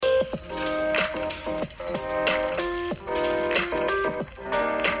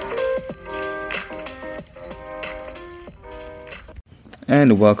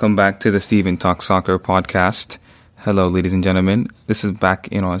And welcome back to the Steven Talk Soccer podcast. Hello, ladies and gentlemen. This is back,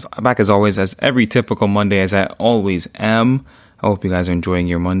 back as always, as every typical Monday, as I always am. I hope you guys are enjoying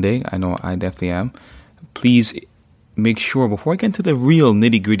your Monday. I know I definitely am. Please make sure, before I get into the real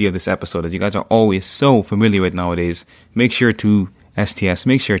nitty-gritty of this episode, as you guys are always so familiar with nowadays, make sure to STS,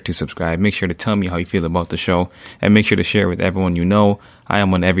 make sure to subscribe, make sure to tell me how you feel about the show, and make sure to share with everyone you know. I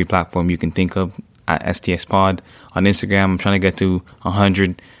am on every platform you can think of, at STS Pod. On Instagram, I'm trying to get to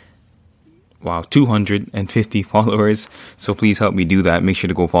 250 followers. So please help me do that. Make sure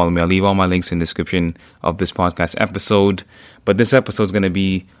to go follow me. I'll leave all my links in the description of this podcast episode. But this episode is going to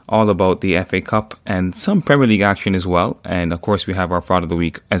be all about the FA Cup and some Premier League action as well. And of course, we have our Fraud of the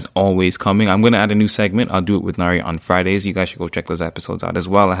Week as always coming. I'm going to add a new segment. I'll do it with Nari on Fridays. You guys should go check those episodes out as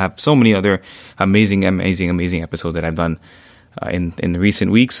well. I have so many other amazing episodes that I've done in recent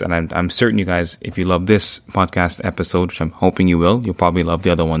weeks, and I'm certain you guys, if you love this podcast episode, which I'm hoping you will, you'll probably love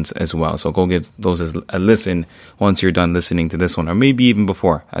the other ones as well. So go give those a listen once you're done listening to this one, or maybe even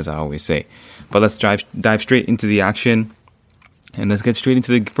before, as I always say. But let's dive straight into the action, and let's get straight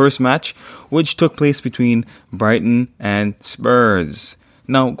into the first match, which took place between Brighton and Spurs.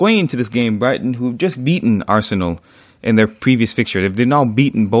 Now, going into this game, Brighton, who've just beaten Arsenal in their previous fixture, they've now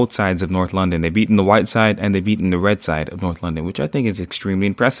beaten both sides of North London. They've beaten the white side and they've beaten the red side of North London, which I think is extremely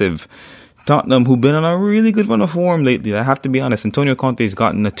impressive. Tottenham, who've been on a really good run of form lately, I have to be honest, Antonio Conte's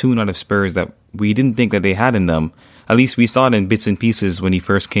gotten a tune out of Spurs that we didn't think that they had in them. At least we saw it in bits and pieces when he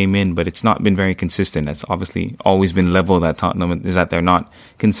first came in, but it's not been very consistent. That's obviously always been leveled at Tottenham, is that they're not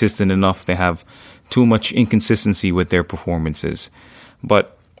consistent enough. They have too much inconsistency with their performances.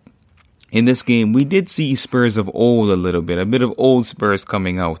 But in this game, we did see Spurs of old a bit of old Spurs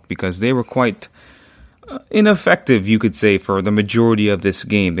coming out, because they were quite ineffective, you could say, for the majority of this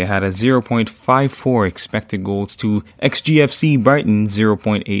game. They had a 0.54 expected goals to XGFC Brighton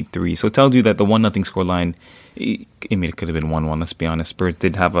 0.83. So it tells you that the 1-0 scoreline, it could have been 1-1, let's be honest. Spurs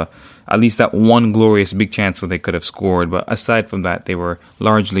did have at least that one glorious big chance where they could have scored, but aside from that, they were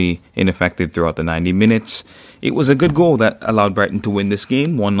largely ineffective throughout the 90 minutes. It was a good goal that allowed Brighton to win this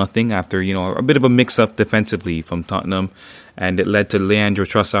game, 1-0, after, a bit of a mix-up defensively from Tottenham, and it led to Leandro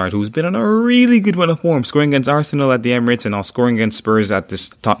Trossard, who's been on a really good run of form, scoring against Arsenal at the Emirates and now scoring against Spurs at this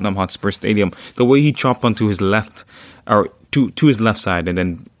Tottenham Hotspur Stadium. The way he chopped onto his left, or to his left side, and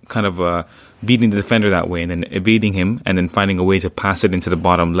then kind of beating the defender that way, and then evading him, and then finding a way to pass it into the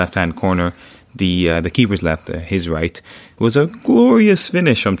bottom left-hand corner, the keeper's left, his right. It was a glorious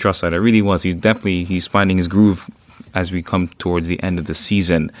finish from Trossard. It really was. He's finding his groove as we come towards the end of the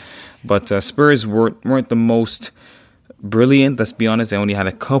season. But Spurs weren't the most brilliant, let's be honest. They only had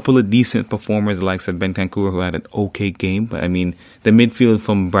a couple of decent performers, the likes of Bentancur, who had an okay game. But I mean, the midfield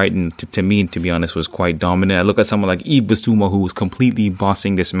from Brighton, to me, to be honest, was quite dominant. I look at someone like Yves Bissouma, who was completely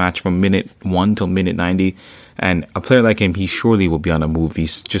bossing this match from minute 1 till minute 90. And a player like him, he surely will be on a move.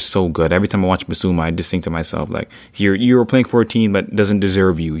 He's just so good. Every time I watch Bissouma, I just think to myself, like, you're playing for a team that doesn't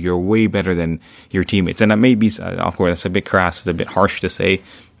deserve you. You're way better than your teammates. And that may be, of course, that's a bit crass. It's a bit harsh to say.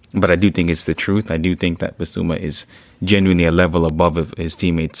 But I do think it's the truth. I do think that Bissouma is genuinely a level above his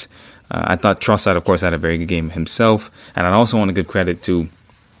teammates. I thought Trossard, of course, had a very good game himself. And I also want to give credit to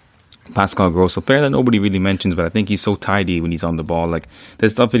Pascal Gross, a player that nobody really mentions, but I think he's so tidy when he's on the ball. Like, the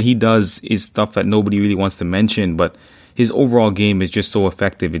stuff that he does is stuff that nobody really wants to mention, but his overall game is just so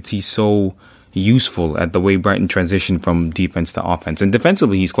effective. He's so useful at the way Brighton transition from defense to offense. And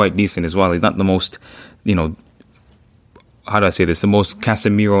defensively, he's quite decent as well. He's not the most, how do I say this, the most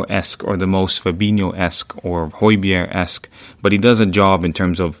Casemiro-esque or the most Fabinho-esque or Højbjerg-esque, but he does a job in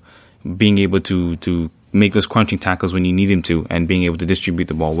terms of being able to make those crunching tackles when you need him to, and being able to distribute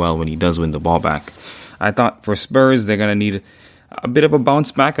the ball well when he does win the ball back. I thought for Spurs, they're going to need a bit of a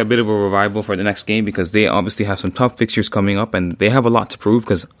bounce back, a bit of a revival for the next game, because they obviously have some tough fixtures coming up, and they have a lot to prove,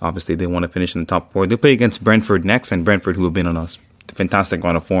 because obviously they want to finish in the top 4. They play against Brentford next, and Brentford, who have been on a fantastic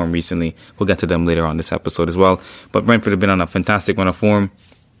run of form recently. We'll get to them later on this episode as well. But Brentford have been on a fantastic run of form.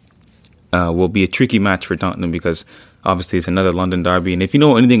 Will be a tricky match for Tottenham, because obviously it's another London derby. And if you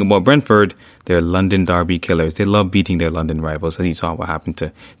know anything about Brentford, they're London derby killers. They love beating their London rivals, as you saw what happened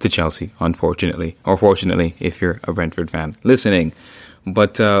to Chelsea, unfortunately. Or fortunately, if you're a Brentford fan listening.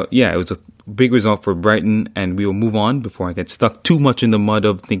 But it was a big result for Brighton, and we will move on before I get stuck too much in the mud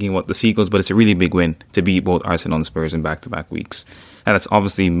of thinking about the Seagulls. But it's a really big win to beat both Arsenal and Spurs in back-to-back weeks. And that's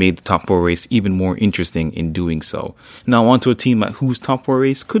obviously made the top 4 race even more interesting in doing so. Now on to a team whose top 4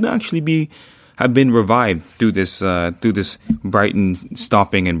 race could actually have been revived through this Brighton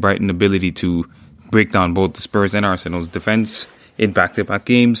stopping and Brighton ability to break down both the Spurs and Arsenal's defense in back-to-back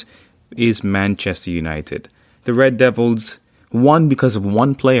games, is Manchester United. The Red Devils One, because of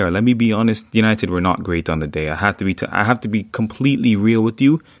one player. Let me be honest, United were not great on the day. I have to be completely real with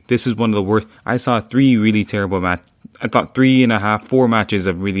you. This is one of the worst. I saw 3 really terrible matches. I thought 3.5, 4 matches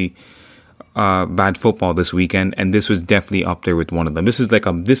of really bad football this weekend, and this was definitely up there with one of them.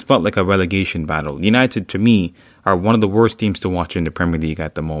 This felt like a relegation battle. United, to me, are one of the worst teams to watch in the Premier League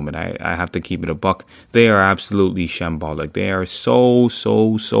at the moment. I have to keep it a buck. They are absolutely shambolic. They are so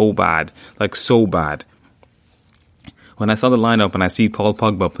bad. Like, so bad. When I saw the lineup and I see Paul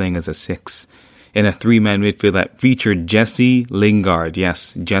Pogba playing as a 6 in a 3-man midfield that featured Jesse Lingard.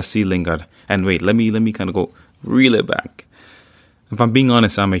 Yes, Jesse Lingard. And wait, let me kind of go reel it back. If I'm being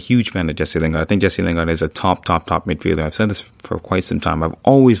honest, I'm a huge fan of Jesse Lingard. I think Jesse Lingard is a top midfielder. I've said this for quite some time. I've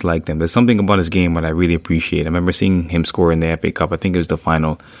always liked him. There's something about his game that I really appreciate. I remember seeing him score in the FA Cup. I think it was the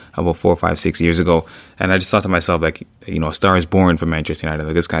final about 4, 5, 6 years ago. And I just thought to myself, like, you know, a star is born for Manchester United.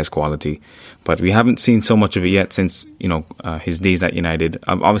 Like, this guy's quality. But we haven't seen so much of it yet since, you know, his days at United.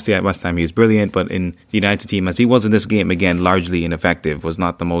 Obviously, at West Ham, he was brilliant. But in the United team, as he was in this game, again, largely ineffective, was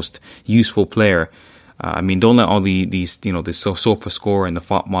not the most useful player. I mean, don't let all these, you know, the sofa score and the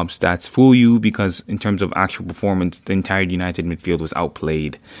FOTMob stats fool you, because in terms of actual performance, the entire United midfield was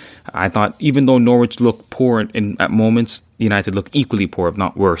outplayed. I thought even though Norwich looked poor at moments, United looked equally poor, if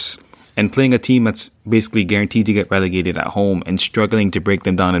not worse. And playing a team that's basically guaranteed to get relegated at home and struggling to break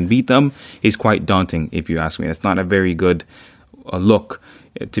them down and beat them is quite daunting, if you ask me. It's not a very good look,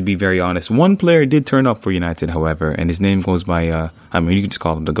 to be very honest. One player did turn up for United, however, and his name goes by, I mean, you can just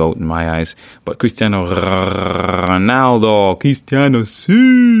call him the GOAT in my eyes, but Cristiano Ronaldo. Cristiano,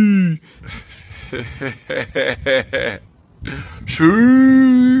 sí.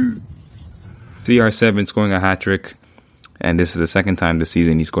 CR7 scoring a hat-trick, and this is the second time this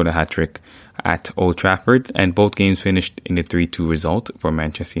season he scored a hat-trick at Old Trafford, and both games finished in a 3-2 result for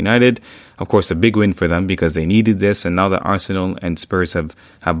Manchester United. Of course, a big win for them because they needed this, and now that Arsenal and Spurs have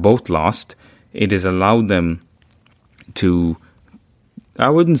both lost, it has allowed them to, I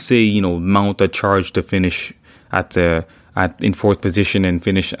wouldn't say, you know, mount a charge to finish in fourth position and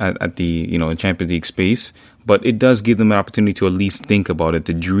finish at the, you know, Champions League space, but it does give them an opportunity to at least think about it,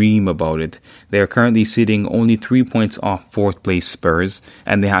 to dream about it. They are currently sitting only 3 points off fourth place Spurs,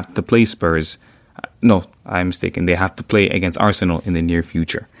 and they have to play Spurs. No, I'm mistaken. They have to play against Arsenal in the near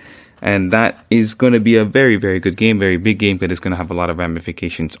future. And that is going to be a very, very good game, very big game, but it's going to have a lot of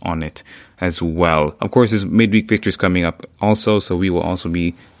ramifications on it as well. Of course, there's midweek fixtures coming up also, so we will also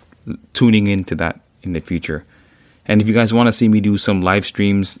be tuning into that in the future. And if you guys want to see me do some live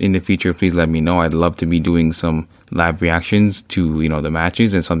streams in the future, please let me know. I'd love to be doing some live reactions to, you know, the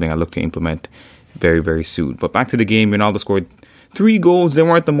matches, and something I look to implement very, very soon. But back to the game, Ronaldo scored 3 goals. They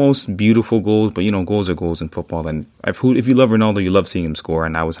weren't the most beautiful goals, but, you know, goals are goals in football. And if you love Ronaldo, you love seeing him score.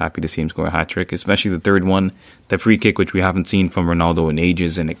 And I was happy to see him score a hat-trick, especially the third one, the free kick, which we haven't seen from Ronaldo in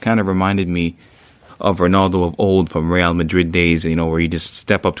ages. And it kind of reminded me of Ronaldo of old from Real Madrid days, you know, where you just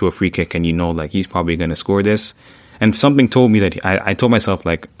step up to a free kick and you know, like, he's probably going to score this. And something told me that I told myself,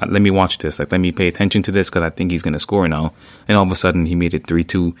 like, let me watch this. Like, let me pay attention to this because I think he's going to score now. And all of a sudden, he made it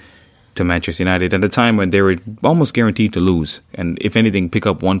 3-2 to Manchester United at a time when they were almost guaranteed to lose. And if anything, pick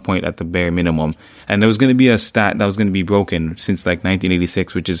up 1 point at the bare minimum. And there was going to be a stat that was going to be broken since, like,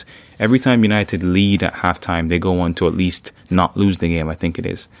 1986, which is every time United lead at halftime, they go on to at least not lose the game, I think it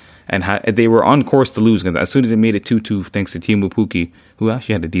is. And they were on course to lose. As soon as they made it 2-2, thanks to Teemu Pukki, who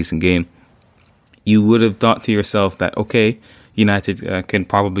actually had a decent game, you would have thought to yourself that, okay, United can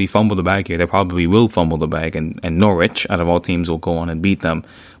probably fumble the bag here. They probably will fumble the bag, and Norwich, out of all teams, will go on and beat them.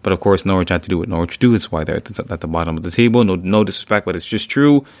 But of course, Norwich had to do what Norwich do. That's why they're at the bottom of the table. No disrespect, but it's just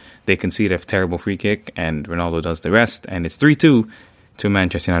true. They concede a terrible free kick, and Ronaldo does the rest, and it's 3-2 to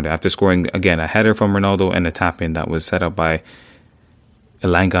Manchester United after scoring, again, a header from Ronaldo and a tap-in that was set up by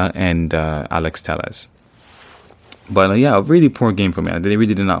Elanga and Alex Telles. But yeah, a really poor game for me. They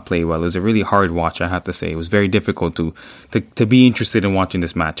really did not play well. It was a really hard watch, I have to say. It was very difficult to be interested in watching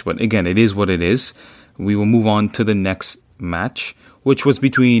this match. But again, it is what it is. We will move on to the next match, which was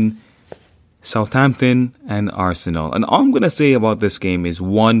between Southampton and Arsenal. And all I'm going to say about this game is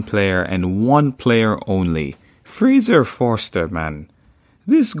one player and one player only. Fraser Forster, man.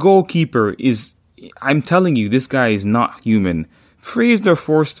 This goalkeeper is, I'm telling you, this guy is not human. Fraser,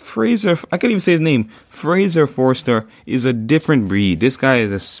 I can't even say his name. Fraser Forster is a different breed. This guy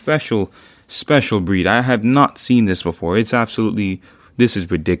is a special breed. I have not seen this before. This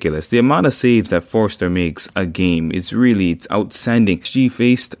is ridiculous. The amount of saves that Forster makes a game, it's outstanding. XG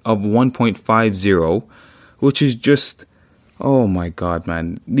faced of 1.50, which is just, oh my God,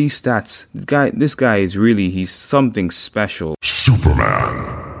 man. These stats, this guy is really, he's something special.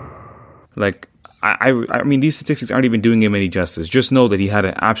 Superman. Like, I mean, these statistics aren't even doing him any justice. Just know that he had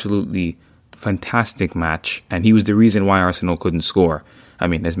an absolutely fantastic match, and he was the reason why Arsenal couldn't score. I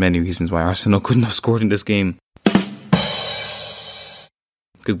mean, there's many reasons why Arsenal couldn't have scored in this game.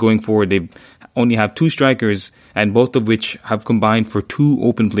 Because going forward, they only have 2 strikers, and both of which have combined for 2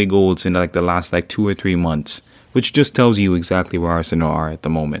 open play goals in like the last 2 or 3 months, which just tells you exactly where Arsenal are at the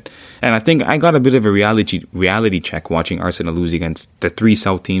moment. And I think I got a bit of a reality check watching Arsenal lose against the 3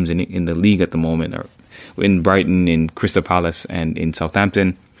 South teams in the league at the moment, or in Brighton, in Crystal Palace, and in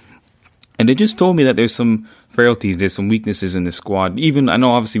Southampton. And they just told me that there's some frailties, there's some weaknesses in the squad. Even, I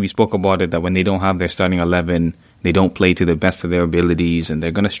know obviously we spoke about it, that when they don't have their starting 11, they don't play to the best of their abilities, and they're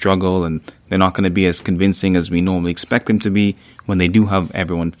going to struggle, and they're not going to be as convincing as we normally expect them to be when they do have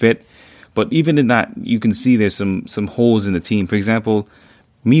everyone fit. But even in that, you can see there's some holes in the team. For example,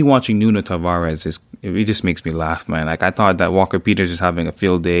 me watching Nuno Tavares, it just makes me laugh, man. Like, I thought that Walker Peters was having a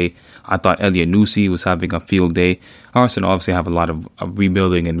field day. I thought Elyounoussi was having a field day. Arsenal obviously have a lot of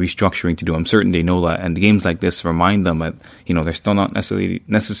rebuilding and restructuring to do. I'm certain they know that. And games like this remind them that, they're still not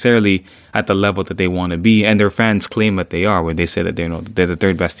necessarily at the level that they want to be. And their fans claim that they are when they say that they're the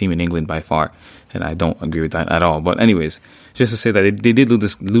 3rd best team in England by far. And I don't agree with that at all. But anyways, just to say that they did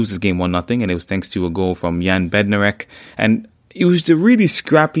lose this game 1-0, and it was thanks to a goal from Jan Bednarek. And it was a really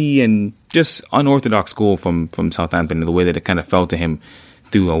scrappy and just unorthodox goal from Southampton in the way that it kind of fell to him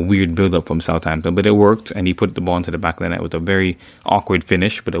through a weird build-up from Southampton. But it worked, and he put the ball into the back of the net with a very awkward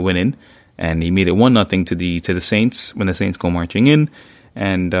finish, but it went in. And he made it 1-0 to the Saints when the Saints go marching in.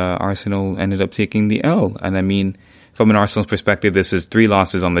 And Arsenal ended up taking the L. And I mean, from an Arsenal perspective, this is 3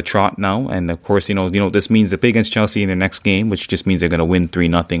 losses on the trot now. And of course, this means they play against Chelsea in their next game, which just means they're going to win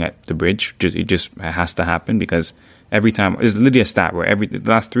 3-0 at the Bridge. It just has to happen, because every time, there's literally a stat where the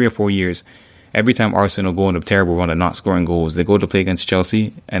last 3 or 4 years, every time Arsenal go on a terrible run of not scoring goals, they go to play against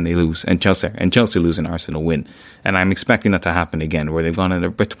Chelsea and they lose, and Chelsea lose and Arsenal win. And I'm expecting that to happen again, where they've gone on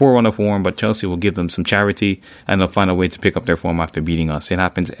a poor run of form, but Chelsea will give them some charity and they'll find a way to pick up their form after beating us. It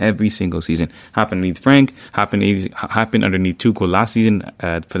happens every single season. Happened underneath Frank, happened underneath Tuchel last season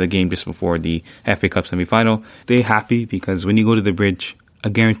for the game just before the FA Cup semi-final. Stay happy, because when you go to the Bridge, a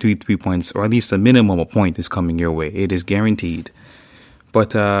guaranteed 3 points, or at least a minimum of a point, is coming your way. It is guaranteed.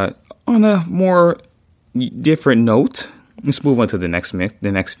 But on a more different note, let's move on to the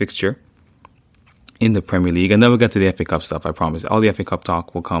next fixture in the Premier League, and then we'll get to the FA Cup stuff, I promise. All the FA Cup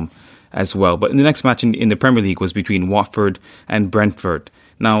talk will come as well. But the next match in the Premier League was between Watford and Brentford.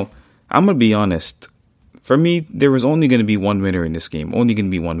 Now, I'm going to be honest. For me, there was only going to be one winner in this game. Only going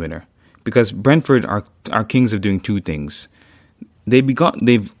to be one winner. Because Brentford are kings of doing 2 things.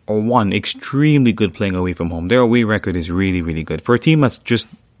 They've won extremely good playing away from home. Their away record is really, really good. For a team that's just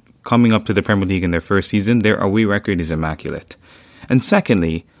coming up to the Premier League in their first season, their away record is immaculate. And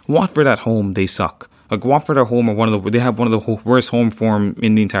secondly, Watford at home, they suck. Like, Watford at home they have one of the worst home form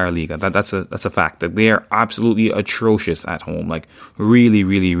in the entire league. That's a fact. That they are absolutely atrocious at home. Like, really,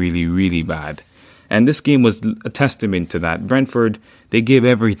 really, really, really bad. And this game was a testament to that. Brentford, they give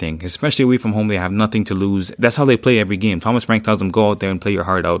everything, especially away from home. They have nothing to lose. That's how they play every game. Thomas Frank tells them, go out there and play your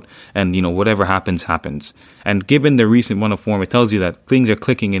heart out, and whatever happens, happens. And given the recent run of form, it tells you that things are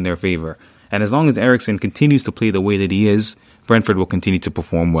clicking in their favor. And as long as Eriksen continues to play the way that he is, Brentford will continue to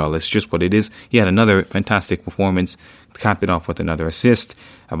perform well. It's just what it is. He had another fantastic performance, capped it off with another assist.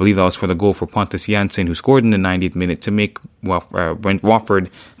 I believe that was for the goal for Pontus Jansson, who scored in the 90th minute to make Watford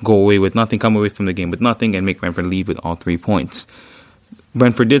go away with nothing, come away from the game with nothing, and make Brentford leave with all 3 points.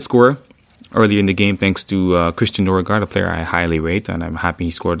 Brentford did score earlier in the game thanks to Christian Nørgaard, a player I highly rate, and I'm happy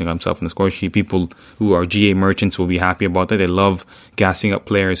he scored himself in the score sheet. People who are GA merchants will be happy about that. They love gassing up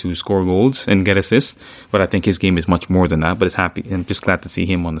players who score goals and get assists, but I think his game is much more than that. But I'm just glad to see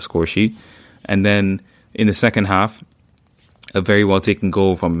him on the score sheet. And then in the second half, a very well taken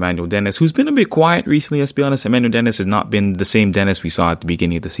goal from Emmanuel Dennis, who's been a bit quiet recently, let's be honest. Emmanuel Dennis has not been the same Dennis we saw at the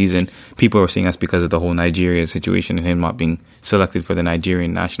beginning of the season. People are saying that's because of the whole Nigeria situation and him not being selected for the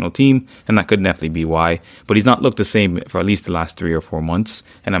Nigerian national team, and that could definitely be why. But he's not looked the same for at least the last 3 or 4 months,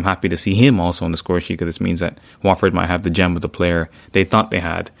 and I'm happy to see him also on the score sheet, because this means that Watford might have the gem of the player they thought they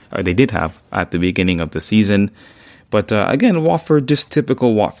had, or they did have, at the beginning of the season. But again, Watford, just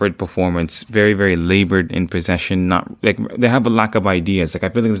typical Watford performance. Very, very laboured in possession. Not like they have a lack of ideas. Like, I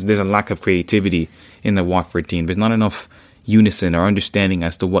feel like there's a lack of creativity in the Watford team. There's not enough unison or understanding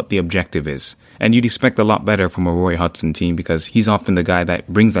as to what the objective is. And you'd expect a lot better from a Roy Hodgson team, because he's often the guy that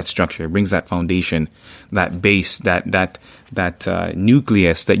brings that structure, brings that foundation, that base, that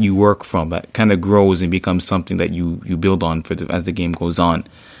nucleus that you work from, that kind of grows and becomes something that you build on as the game goes on.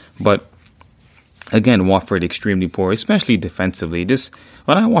 But Again, Watford extremely poor, especially defensively. Just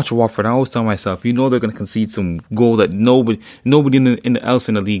when I watch Watford, I always tell myself, they're going to concede some goal that nobody else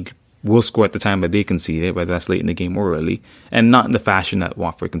in the league will score at the time that they concede it, whether that's late in the game or early, and not in the fashion that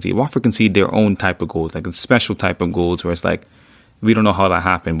Watford concede. Watford concede their own type of goals, like a special type of goals where it's like, we don't know how that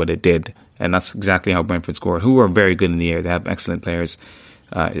happened, but it did. And that's exactly how Brentford scored, who are very good in the air. They have excellent players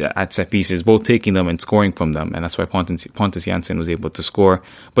at set pieces, both taking them and scoring from them. And that's why Pontus Jansson was able to score.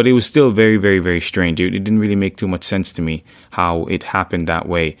 But it was still very, very, very strange. It didn't really make too much sense to me how it happened that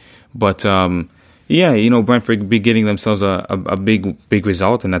way. But Brentford be getting themselves a big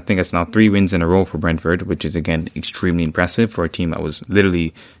result. And I think it's now 3 wins in a row for Brentford, which is, again, extremely impressive for a team that was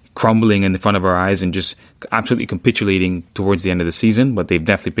literally crumbling in front of our eyes and just absolutely capitulating towards the end of the season. But they've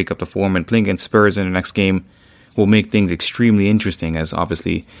definitely picked up the form, and playing against Spurs in the next game will make things extremely interesting, as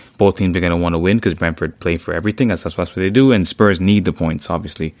obviously both teams are going to want to win because Brentford play for everything. That's what they do, and Spurs need the points,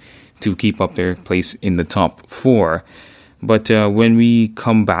 obviously, to keep up their place in the top 4. But when we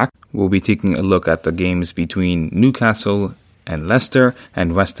come back, we'll be taking a look at the games between Newcastle and Leicester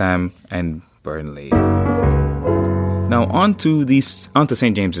and West Ham and Burnley. Now on to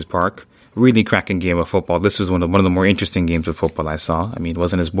St. James's Park. Really cracking game of football. This was one of the more interesting games of football I saw. I mean, it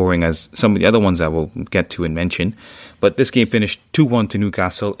wasn't as boring as some of the other ones that we'll get to and mention. But this game finished 2-1 to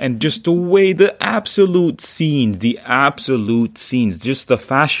Newcastle. And just the way, the absolute scenes, just the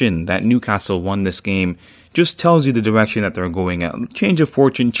fashion that Newcastle won this game just tells you the direction that they're going at. Change of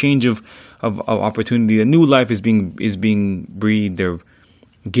fortune, change of opportunity. A new life is being breathed. They're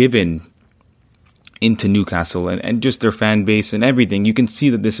given into Newcastle and just their fan base and everything. You can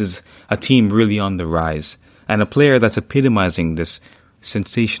see that this is a team really on the rise. And a player that's epitomizing this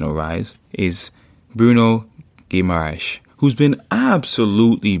sensational rise is Bruno Guimaraes, who's been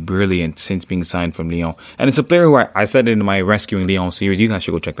absolutely brilliant since being signed from Lyon. And it's a player who I said in my Rescuing Lyon series. You guys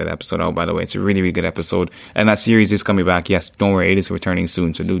should go check that episode out, by the way. It's a really, really good episode. And that series is coming back. Yes, don't worry, it is returning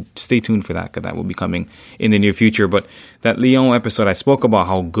soon. So stay tuned for that, because that will be coming in the near future. But that Lyon episode, I spoke about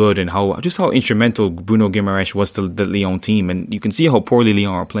how good and how instrumental Bruno Guimaraes was to the Lyon team. And you can see how poorly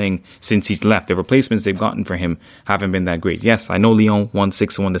Lyon are playing since he's left. The replacements they've gotten for him haven't been that great. Yes, I know Lyon won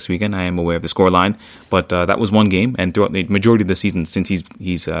 6-1 this weekend. I am aware of the scoreline. But that was one game. And throughout the majority of the season since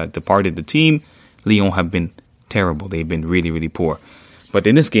he's departed the team, Lyon have been terrible. They've been really, really poor. But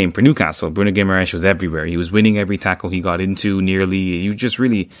in this game for Newcastle, Bruno Guimaraes was everywhere. He was winning every tackle he got into nearly. He just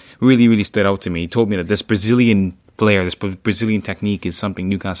really, really, really stood out to me. He told me that this Brazilian flair, this Brazilian technique is something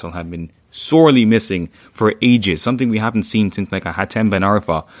Newcastle have been sorely missing for ages. Something we haven't seen since like a Hatem Ben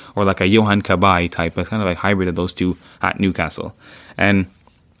Arfa or like a Johan Cabaye type, a kind of like hybrid of those two at Newcastle. And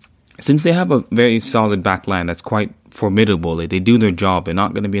since they have a very solid back line that's quite formidable, they do their job. They're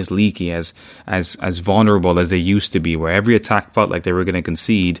not going to be as leaky, as vulnerable as they used to be, where every attack felt like they were going to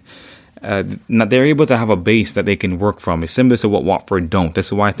concede. They're able to have a base that they can work from. It's similar to what Watford don't. This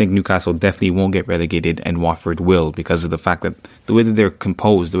is why I think Newcastle definitely won't get relegated and Watford will, because of the fact that the way that they're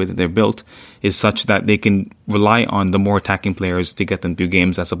composed, the way that they're built is such that they can rely on the more attacking players to get them through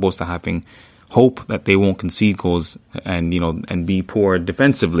games, as opposed to having hope that they won't concede goals and be poor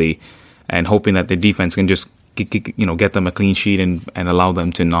defensively, and hoping that the defense can just get them a clean sheet and allow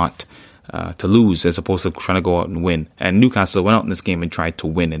them to not to lose, as opposed to trying to go out and win. And Newcastle went out in this game and tried to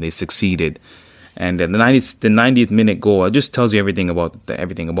win, and they succeeded. And the 90th minute goal, it just tells you everything about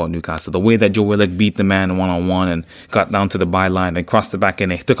Newcastle. The way that Joe Willock beat the man one-on-one and got down to the byline and crossed the back,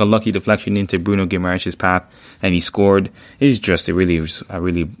 and he took a lucky deflection into Bruno Guimaraes' path, and he scored. It's just a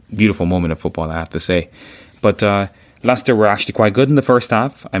really beautiful moment of football, I have to say. But Leicester were actually quite good in the first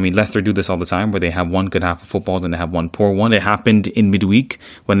half. I mean, Leicester do this all the time, where they have one good half of football, then they have one poor one. It happened in midweek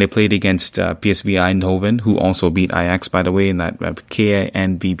when they played against PSV Eindhoven, who also beat Ajax, by the way, in that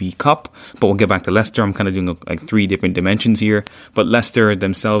KNVB Cup. But we'll get back to Leicester. I'm kind of doing like 3 different dimensions here. But Leicester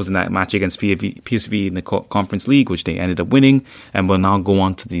themselves in that match against PSV in the Conference League, which they ended up winning, and will now go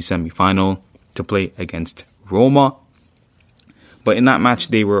on to the semi-final to play against Roma. But in that match,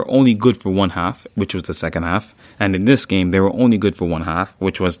 they were only good for one half, which was the second half. And in this game, they were only good for one half,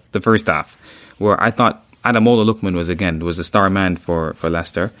 which was the first half, where I thought Ademola Lookman was the star man for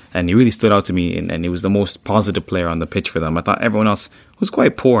Leicester. And he really stood out to me, and he was the most positive player on the pitch for them. I thought everyone else was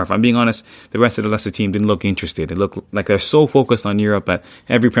quite poor. If I'm being honest, the rest of the Leicester team didn't look interested. It looked like they're so focused on Europe that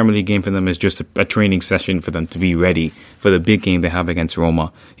every Premier League game for them is just a training session for them to be ready for the big game they have against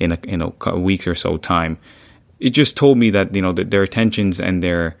Roma in a week or so time. It just told me that that their attentions and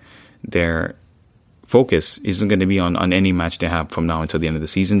their focus isn't going to be on any match they have from now until the end of the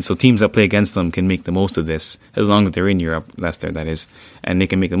season. So teams that play against them can make the most of this, as long as they're in Europe, Leicester that is, and they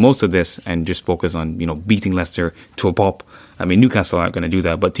can make the most of this and just focus on beating Leicester to a pulp I mean, Newcastle aren't going to do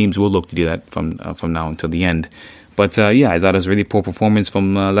that, but teams will look to do that from now until the end. But I thought it was a really poor performance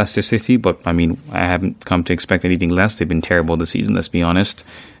from Leicester City. But I mean, I haven't come to expect anything less. They've been terrible this season, let's be honest.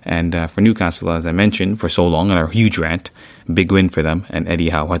 And for Newcastle, as I mentioned, for so long, and our huge rant, big win for them. And Eddie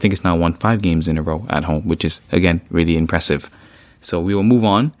Howe, I think, it's now won 5 games in a row at home, which is, again, really impressive. So we will move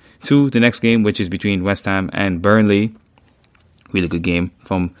on to the next game, which is between West Ham and Burnley. Really good game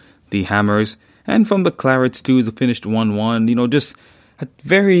from the Hammers and from the Clarets too. They finished 1-1. Just a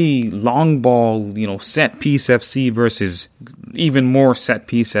very long ball, set piece FC versus even more set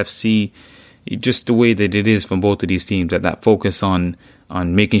piece FC. Just the way that it is from both of these teams, that focus on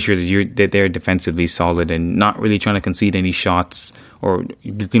making sure that they're defensively solid and not really trying to concede any shots, or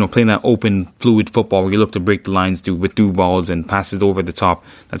playing that open, fluid football where you look to break the lines with through balls and passes over the top.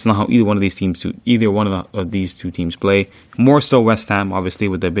 That's not how either one of these two teams play. More so West Ham, obviously,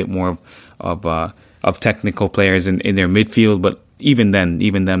 with a bit more of technical players in their midfield, but even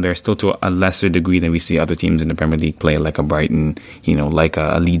then, they're still to a lesser degree than we see other teams in the Premier League play, like a Brighton, like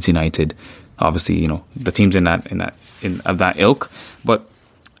a Leeds United. Obviously, the teams of that ilk. But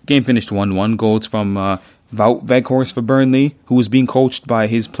game finished 1-1. Goals from Wout Weghorst for Burnley, who was being coached by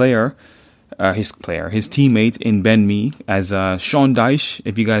his teammate in Ben Mee, as Sean Dyche,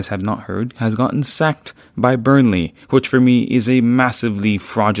 if you guys have not heard, has gotten sacked by Burnley, which for me is a massively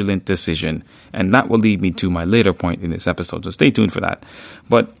fraudulent decision. And that will lead me to my later point in this episode, so stay tuned for that.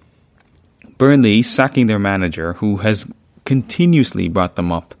 But Burnley sacking their manager, who has continuously brought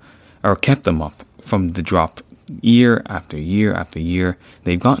them up, or kept them up from the drop year after year after year.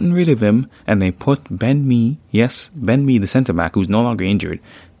 They've gotten rid of him, and they put Ben Mee, the centre-back, who's no longer injured.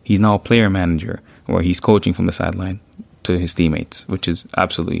 He's now a player manager, where he's coaching from the sideline to his teammates, which is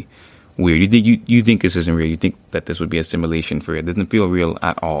absolutely weird. You think this isn't real. You think that this would be a simulation for it. It doesn't feel real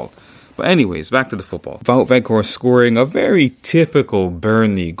at all. But anyways, back to the football. Wout Weghorst scoring a very typical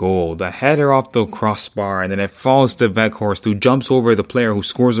Burnley goal. The header off the crossbar, and then it falls to Weghorst, who jumps over the player who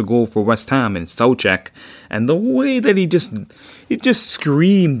scores a goal for West Ham in Souček. And the way that he just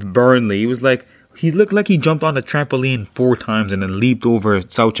screamed Burnley. It was like, he looked like he jumped on a trampoline 4 times and then leaped over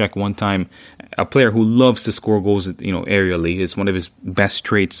Souček one time. A player who loves to score goals, aerially. It's one of his best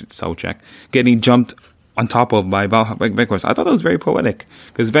traits, Souček. Getting jumped on top of by Weghorst. I thought that was very poetic,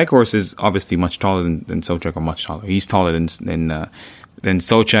 because Weghorst is obviously much taller than Souček, or much taller. He's taller than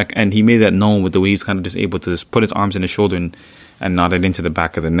Souček, and he made that known with the way he's kind of just able to just put his arms in his shoulder and nod it into the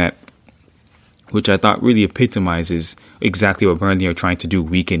back of the net, which I thought really epitomizes exactly what Burnley are trying to do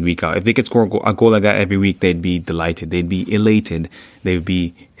week in, week out. If they could score a goal like that every week, they'd be delighted. They'd be elated. They'd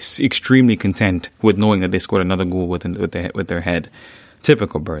be extremely content with knowing that they scored another goal with their head.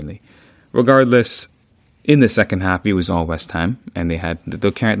 Typical Burnley. Regardless, in the second half, it was all West Ham, and they had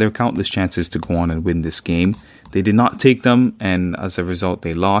their countless chances to go on and win this game. They did not take them, and as a result,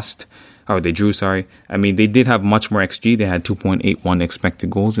 they lost. Or they drew, sorry. I mean, they did have much more XG. They had 2.81 expected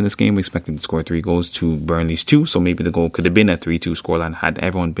goals in this game. We expected to score 3 goals to Burnley's 2, so maybe the goal could have been a 3-2 scoreline had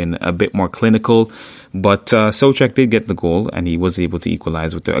everyone been a bit more clinical. But Souček did get the goal, and he was able to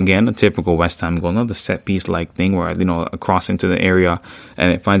equalize with, again, a typical West Ham goal, not the set-piece-like thing where, a cross into the area,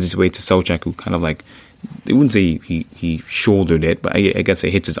 and it finds its way to Souček, who kind of like, they wouldn't say he shouldered it, but I guess it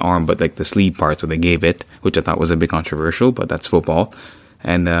hits his arm, but like the sleeve part, so they gave it, which I thought was a bit controversial, but that's football.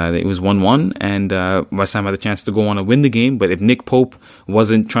 And it was 1-1, and West Ham had a chance to go on and win the game. But if Nick Pope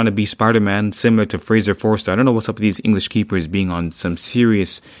wasn't trying to be Spider-Man, similar to Fraser Forster, I don't know what's up with these English keepers being on some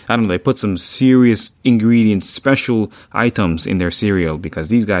serious, they put some serious ingredients, special items in their cereal, because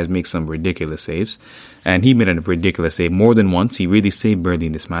these guys make some ridiculous saves. And he made a ridiculous save more than once. He really saved Burnley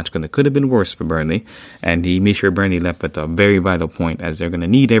in this match, because it could have been worse for Burnley. And he made sure Burnley left at a very vital point, as they're going to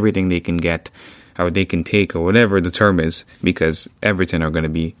need everything they can get, or they can take, or whatever the term is, because Everton are going to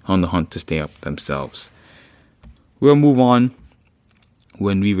be on the hunt to stay up themselves. We'll move on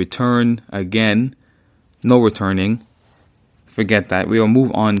when we return again. No returning. Forget that. We'll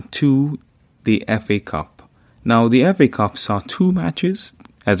move on to the FA Cup. Now, the FA Cup saw 2 matches,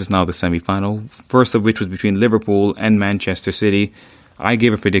 as it's now the semi-final, first of which was between Liverpool and Manchester City. I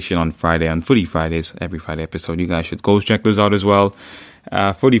gave a prediction on Friday, on Footy Fridays, every Friday episode. You guys should go check those out as well.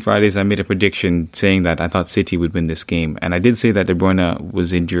 Footy Fridays, I made a prediction saying that I thought City would win this game. And I did say that De Bruyne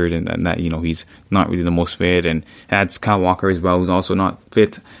was injured, and that, he's not really the most fit. And had Kyle Walker as well, who's also not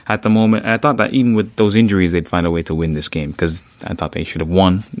fit at the moment. And I thought that even with those injuries, they'd find a way to win this game, because I thought they should have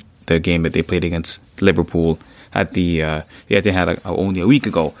won the game that they played against Liverpool at the Etihad only a week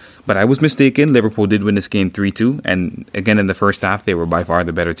ago. But I was mistaken. Liverpool did win this game 3-2, and again in the first half they were by far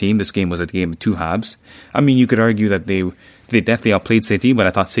the better team. This game was a game of 2 halves. I mean, you could argue that they definitely outplayed City, but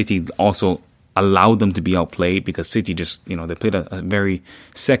I thought City also allowed them to be outplayed because City just, they played a very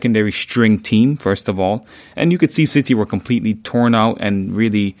secondary string team, first of all. And you could see City were completely torn out and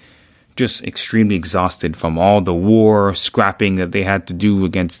really just extremely exhausted from all the war, scrapping that they had to do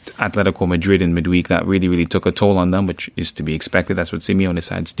against Atletico Madrid in midweek. That really, really took a toll on them, which is to be expected. That's what Simeone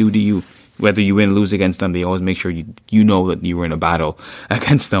sides do to you. Whether you win or lose against them, they always make sure you know that you were in a battle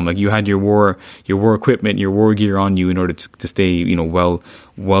against them. Like you had your war equipment, your war gear on you in order to stay,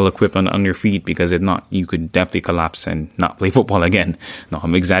 well equipped on your feet, because if not, you could definitely collapse and not play football again. No,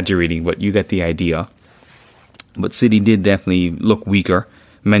 I'm exaggerating, but you get the idea. But City did definitely look weaker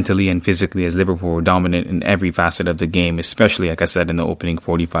mentally and physically as Liverpool were dominant in every facet of the game, especially, like I said, in the opening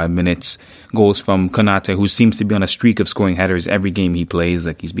 45 minutes. Goals from Konate, who seems to be on a streak of scoring headers every game he plays.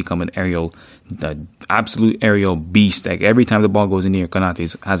 Like he's become an absolute aerial beast. Like every time the ball goes in here,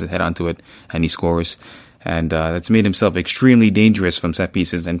 Konate has his head onto it and he scores. And that's made himself extremely dangerous from set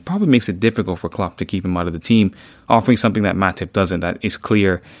pieces and probably makes it difficult for Klopp to keep him out of the team, offering something that Matip doesn't. That is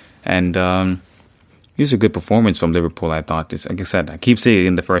clear. And it was a good performance from Liverpool, I thought. Like I said, I keep saying it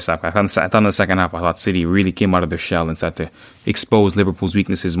in the first half. I thought in the second half, I thought City really came out of their shell and started to expose Liverpool's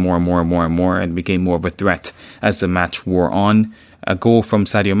weaknesses more and more and more and more, and became more of a threat as the match wore on. A goal from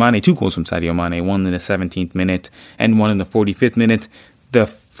Sadio Mane, 2 goals from Sadio Mane, one in the 17th minute and one in the 45th minute.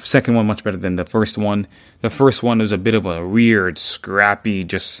 The second one much better than the first one. The first one was a bit of a weird, scrappy,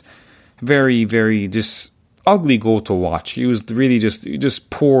 just very, very, just ugly goal to watch. It was really just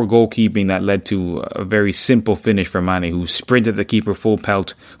poor goalkeeping that led to a very simple finish for Mane, who sprinted the keeper full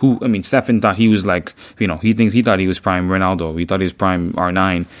pelt. Stefan thought he was like, he thought he was prime Ronaldo. He thought he was prime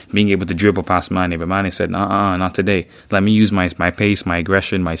R9, being able to dribble past Mane. But Mane said, not today. Let me use my pace, my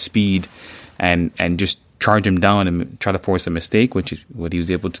aggression, my speed, and just charge him down and try to force a mistake, which is what he was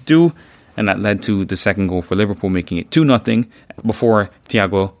able to do. And that led to the second goal for Liverpool, making it 2-0 before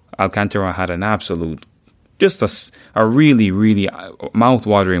Thiago Alcantara had an absolute, just a really, really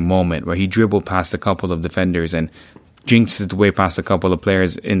mouth-watering moment where he dribbled past a couple of defenders and jinxed his way past a couple of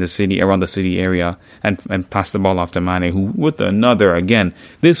players in the city, around the city area, and passed the ball off to Mane, who with another, again,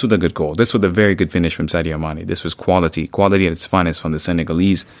 this was a good goal. This was a very good finish from Sadio Mane. This was quality at its finest from the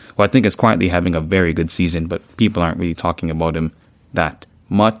Senegalese, who I think is quietly having a very good season, but people aren't really talking about him that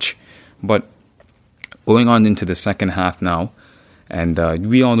much. But going on into the second half now, and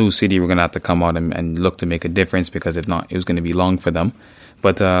we all knew City were going to have to come out and look to make a difference, because if not, it was going to be long for them.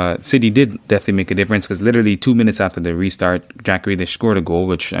 But City did definitely make a difference, because literally 2 minutes after the restart, Jack Grealish scored a goal,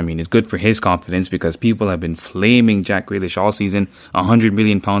 which, is good for his confidence, because people have been flaming Jack Grealish all season. £100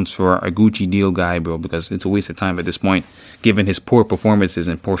 million for a Gucci deal guy, bro, because it's a waste of time at this point, given his poor performances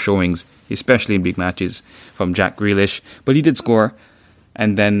and poor showings, especially in big matches from Jack Grealish. But he did score.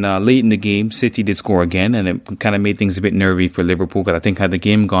 And then late in the game, City did score again, and it kind of made things a bit nervy for Liverpool, because I think had the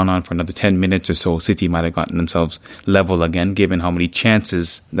game gone on for another 10 minutes or so, City might have gotten themselves level again, given how many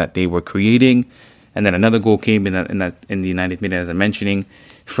chances that they were creating. And then another goal came in the 90th minute, as I'm mentioning,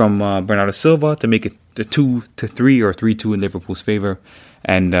 from Bernardo Silva to make it 2-3 or 3-2 in Liverpool's favour.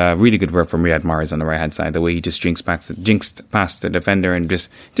 And really good work from Riyad Mahrez on the right-hand side, the way he just jinxed past the defender and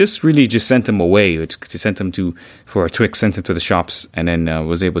just really sent him away. Sent him to the shops, and then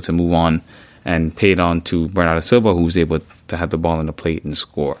was able to move on and pay it on to Bernardo Silva, who was able to have the ball on the plate and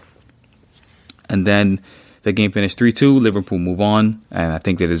score. And then the game finished 3-2. Liverpool move on, and I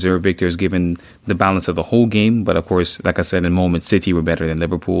think they deserve victors given the balance of the whole game. But of course, like I said, in moments, City were better than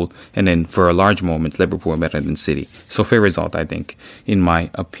Liverpool, and then for a large moment, Liverpool were better than City. So fair result, I think, in my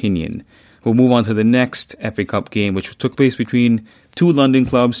opinion. We'll move on to the next FA Cup game, which took place between two London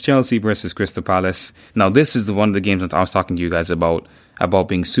clubs, Chelsea versus Crystal Palace. Now, this is one of the games that I was talking to you guys about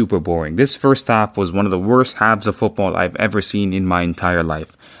being super boring. This first half was one of the worst halves of football I've ever seen in my entire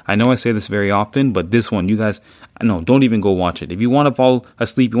life. I know I say this very often, but this one, you guys, no, don't even go watch it. If you want to fall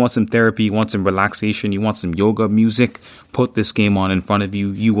asleep, you want some therapy, you want some relaxation, you want some yoga music, put this game on in front of you.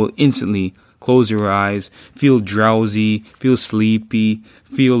 You will instantly close your eyes, feel drowsy, feel sleepy,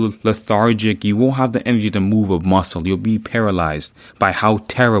 feel lethargic. You won't have the energy to move a muscle. You'll be paralyzed by how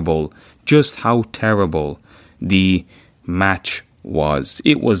terrible the match was.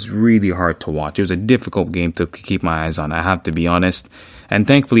 It was really hard to watch. It was a difficult game to keep my eyes on, I have to be honest. And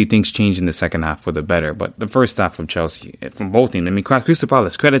thankfully, things changed in the second half for the better. But the first half from Chelsea, from both teams, Crystal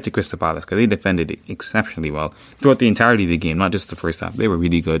Palace, credit to Crystal Palace, because they defended it exceptionally well throughout the entirety of the game, not just the first half. They were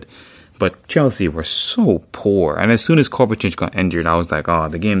really good. But Chelsea were so poor. And as soon as Kovacic got injured, I was like, oh,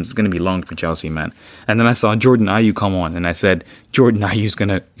 the game's going to be long for Chelsea, man. And then I saw Jordan Ayew come on, and I said, Jordan Ayew's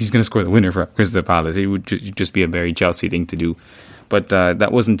he's gonna score the winner for Crystal Palace. It would just be a very Chelsea thing to do. But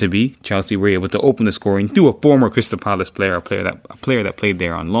that wasn't to be. Chelsea were able to open the scoring through a former Crystal Palace player, a player that played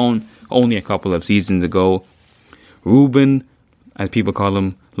there on loan only a couple of seasons ago. Ruben, as people call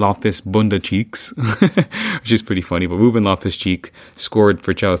him, Loftus Bunda Cheeks, which is pretty funny. But Ruben Loftus-Cheek scored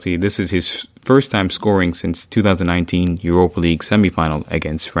for Chelsea. This is his first time scoring since 2019 Europa League semi-final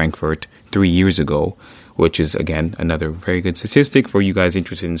against Frankfurt 3 years ago, which is, again, another very good statistic for you guys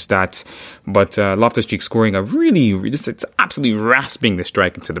interested in stats. But Loftus-Cheek scoring it's absolutely rasping the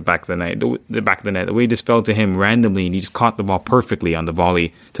strike into the back of the net. The way it just fell to him randomly, and he just caught the ball perfectly on the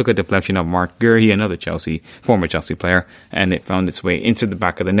volley. Took a deflection of Mark Guehi, another former Chelsea player, and it found its way into the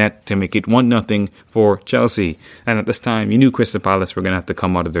back of the net to make it 1-0 for Chelsea. And at this time, you knew Crystal Palace were going to have to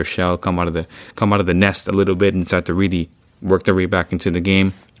come out of their shell, come out of the nest a little bit, and start to really work their way back into the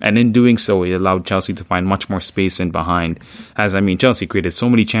game. And in doing so, it allowed Chelsea to find much more space in behind. Chelsea created so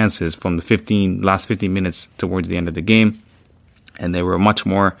many chances from the last 15 minutes towards the end of the game. And they were much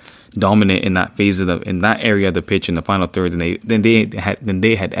more dominant in that in that area of the pitch in the final third than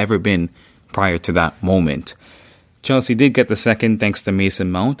they had ever been prior to that moment. Chelsea did get the second thanks to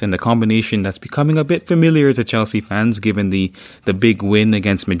Mason Mount, and the combination that's becoming a bit familiar to Chelsea fans given the big win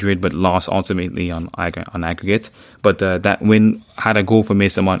against Madrid but lost ultimately on aggregate. But that win had a goal for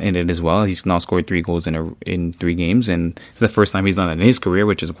Mason Mount in it as well. He's now scored 3 goals in 3 games, and it's the first time he's done it in his career,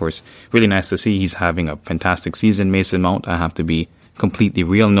 which is, of course, really nice to see. He's having a fantastic season, Mason Mount. I have to be completely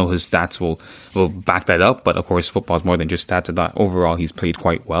real. I know his stats will back that up, but of course, football is more than just stats. Overall, he's played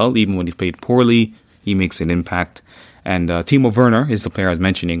quite well. Even when he's played poorly, he makes an impact. And Timo Werner is the player I was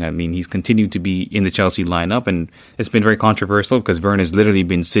mentioning. He's continued to be in the Chelsea lineup, and it's been very controversial because Werner has literally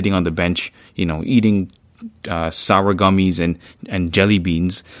been sitting on the bench, eating sour gummies and jelly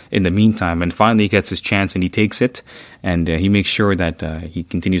beans in the meantime. And finally he gets his chance and he takes it, and he makes sure that he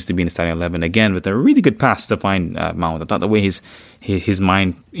continues to be in the starting 11 again with a really good pass to find Mount. I thought the way his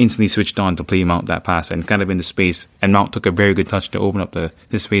mind instantly switched on to play Mount that pass and kind of in the space, and Mount took a very good touch to open up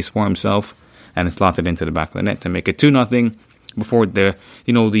the space for himself, and it slotted into the back of the net to make it 2-0 before the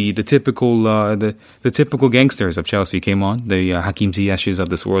typical gangsters of Chelsea came on, the Hakim Ziyech's of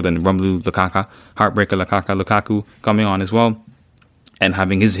this world, and Romelu Lukaku coming on as well, and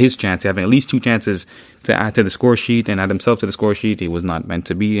having his chance, having at least 2 chances to add to the score sheet and add himself to the score sheet. It was not meant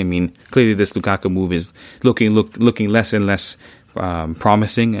to be. Clearly this Lukaku move is looking less and less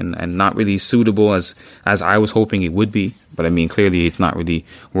promising and not really suitable as I was hoping it would be. But clearly it's not really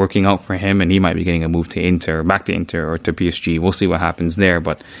working out for him, and he might be getting a move back to Inter or to PSG. We'll see what happens there.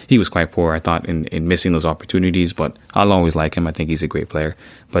 But he was quite poor, I thought, in missing those opportunities. But I'll always like him. I think he's a great player,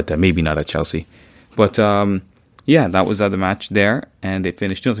 but maybe not at Chelsea. But that was the match there, and it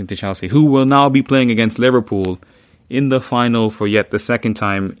finished 0-0 to Chelsea, who will now be playing against Liverpool in the final for yet the second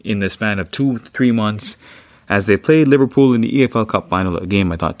time in the span of 2-3 months, as they played Liverpool in the EFL Cup final, a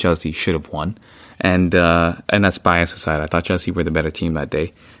game I thought Chelsea should have won. And that's bias aside. I thought Chelsea were the better team that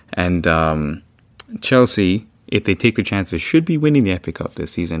day. And Chelsea, if they take their chances, should be winning the FA Cup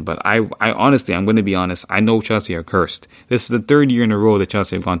this season. But I honestly, I'm going to be honest, I know Chelsea are cursed. This is the 3rd year in a row that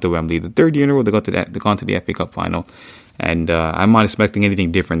Chelsea have gone to Wembley. The 3rd year in a row they've gone to the FA Cup final. And I'm not expecting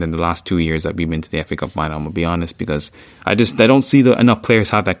anything different than the last 2 years that we've been to the FA Cup final, I'm going to be honest, because I don't see enough players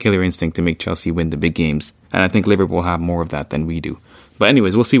have that killer instinct to make Chelsea win the big games. And I think Liverpool have more of that than we do. But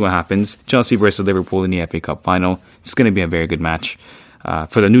anyways, we'll see what happens. Chelsea versus Liverpool in the FA Cup final. It's going to be a very good match.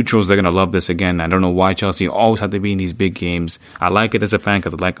 For the neutrals, they're going to love this again. I don't know why Chelsea always have to be in these big games. I like it as a fan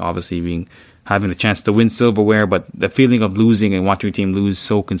because I like obviously having the chance to win silverware, but the feeling of losing and watching your team lose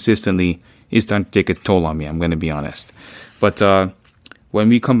so consistently is starting to take its toll on me, I'm going to be honest. But when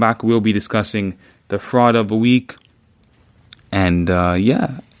we come back, we'll be discussing the fraud of the week, and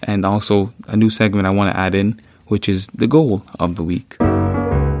and also a new segment I want to add in, which is the goal of the week.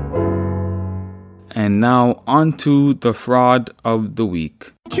 And now on to the fraud of the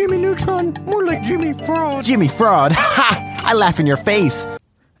week. Jimmy Neutron, more like Jimmy Fraud. Jimmy Fraud, ha! I laugh in your face.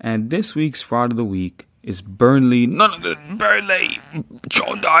 And this week's fraud of the week is Burnley. None of the Burnley,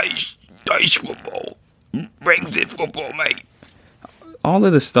 Sean Dyche football, Brexit football, mate. All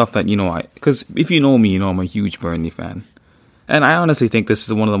of the stuff that, because if you know me, I'm a huge Burnley fan. And I honestly think this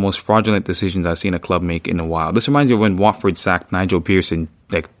is one of the most fraudulent decisions I've seen a club make in a while. This reminds me of when Watford sacked Nigel Pearson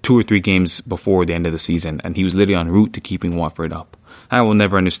like 2 or 3 games before the end of the season, and he was literally en route to keeping Watford up. I will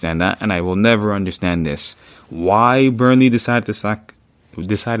never understand that, and I will never understand this. Why Burnley decided to sack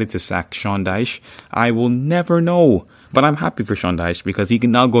Sean Dyche, I will never know. But I'm happy for Sean Dyche because he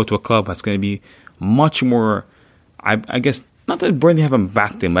can now go to a club that's going to be much more, I guess, not that Burnley haven't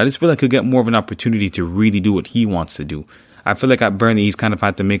backed him, but I just feel like he'll get more of an opportunity to really do what he wants to do. I feel like at Burnley, he's kind of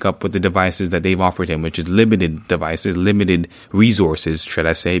had to make up with the devices that they've offered him, which is limited devices, limited resources, should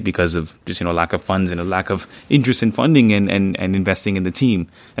I say, because of just, lack of funds and a lack of interest in funding and investing in the team.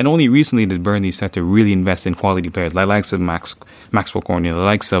 And only recently did Burnley start to really invest in quality players, like the likes of Maxwell Cornet, the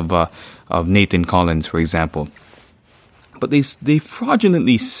likes of Nathan Collins, for example. But they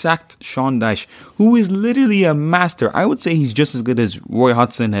fraudulently sacked Sean Dyche, who is literally a master. I would say he's just as good as Roy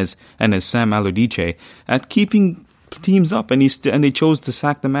Hodgson and as Sam Allardyce at keeping teams up, and they chose to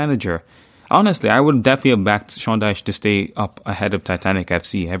sack the manager. Honestly, I would definitely have backed Sean Dyche to stay up ahead of Titanic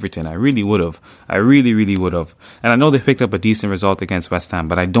FC Everton. I really would have. I really, really would have. And I know they picked up a decent result against West Ham,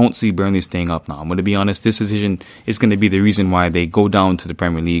 but I don't see Burnley staying up now. I'm going to be honest, this decision is going to be the reason why they go down to the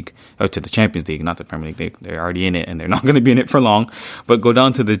Premier League, or to the Champions League, not the Premier League. They're already in it, and they're not going to be in it for long, but go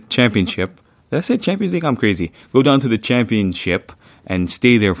down to the Championship. Did I say Champions League? I'm crazy. Go down to the Championship and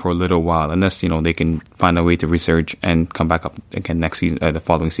stay there for a little while, unless, they can find a way to resurge and come back up again next season, the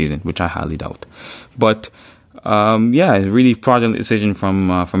following season, which I highly doubt. But, really fraudulent decision from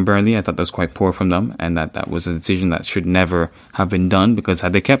Burnley. I thought that was quite poor from them, and that was a decision that should never have been done, because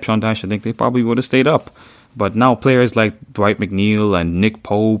had they kept Sean Dyche, I think they probably would have stayed up. But now players like Dwight McNeil and Nick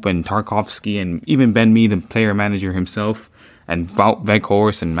Pope and Tarkowski and even Ben Mee, the player manager himself, and Wout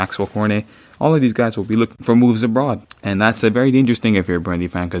Weghorst and Maxwell Cornet, all of these guys will be looking for moves abroad. And that's a very dangerous thing if you're a Burnley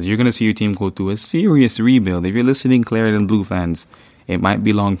fan, because you're going to see your team go through a serious rebuild. If you're listening, Claret and Blue fans, it might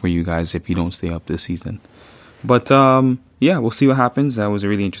be long for you guys if you don't stay up this season. But, we'll see what happens. That was a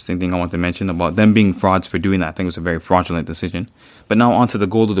really interesting thing I want to mention about them being frauds for doing that. I think it was a very fraudulent decision. But now on to the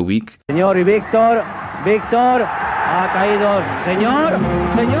goal of the week. Señor y Víctor ha caído. Señor,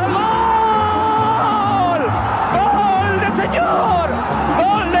 gol de señor,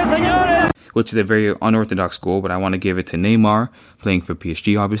 gol de señores. Which is a very unorthodox goal, but I want to give it to Neymar, playing for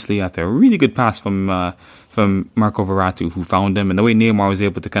PSG, obviously, after a really good pass from Marco Verratti, who found him, and the way Neymar was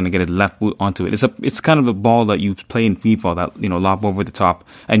able to kind of get his left boot onto it. It's kind of a ball that you play in FIFA that, lob over the top,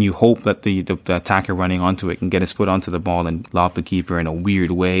 and you hope that the attacker running onto it can get his foot onto the ball and lob the keeper in a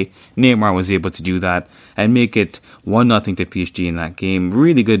weird way. Neymar was able to do that and make it 1-0 to PSG in that game.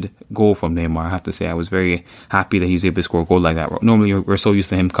 Really good goal from Neymar, I have to say. I was very happy that he was able to score a goal like that. Normally, we're so used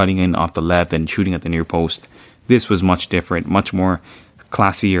to him cutting in off the left and shooting at the near post. This was much different, much more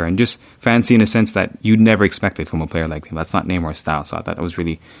classier, and just fancy in a sense that you'd never expect it from a player like him. That's not Neymar's style, so I thought that was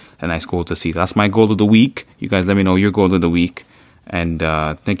really a nice goal to see. That's my goal of the week. You guys let me know your goal of the week, and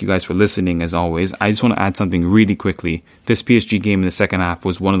thank you guys for listening as always. I just want to add something really quickly. This PSG game in the second half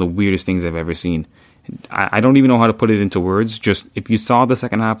was one of the weirdest things I've ever seen. I don't even know how to put it into words. Just if you saw the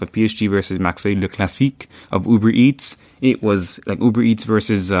second half of PSG versus Marseille Le Classique of Uber Eats, it was like Uber Eats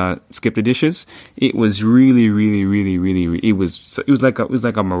versus Skip the Dishes. It was really, really, really, really. It was like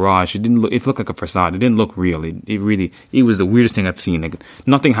a mirage. It looked like a facade. It didn't look real. It was the weirdest thing I've seen. Like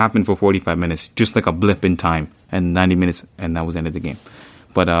nothing happened for 45 minutes, just like a blip in time, and 90 minutes, and that was the end of the game.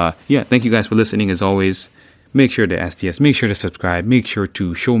 But thank you guys for listening as always. Make sure to STS, make sure to subscribe, make sure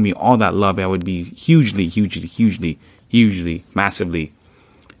to show me all that love. I would be hugely, massively,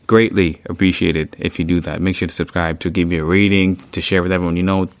 greatly appreciated if you do that. Make sure to subscribe, to give me a rating, to share with everyone you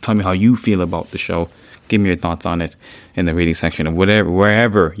know. Tell me how you feel about the show. Give me your thoughts on it in the rating section of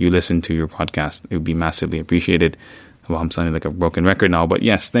wherever you listen to your podcast. It would be massively appreciated. Well, I'm sounding like a broken record now, but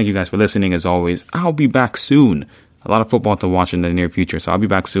yes, thank you guys for listening as always. I'll be back soon. A lot of football to watch in the near future, so I'll be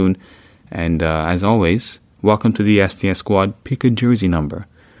back soon. And as always, welcome to the STS squad. Pick a jersey number.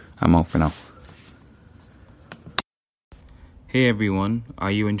 I'm out for now. Hey everyone,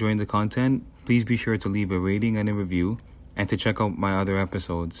 are you enjoying the content? Please be sure to leave a rating and a review, and to check out my other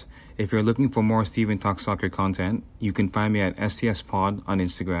episodes. If you're looking for more Steven Talks Soccer content, you can find me at STS Pod on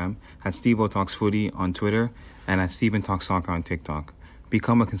Instagram, at Stevo Talks Footy on Twitter, and at Steven Talks Soccer on TikTok.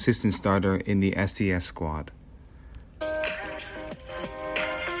 Become a consistent starter in the STS squad.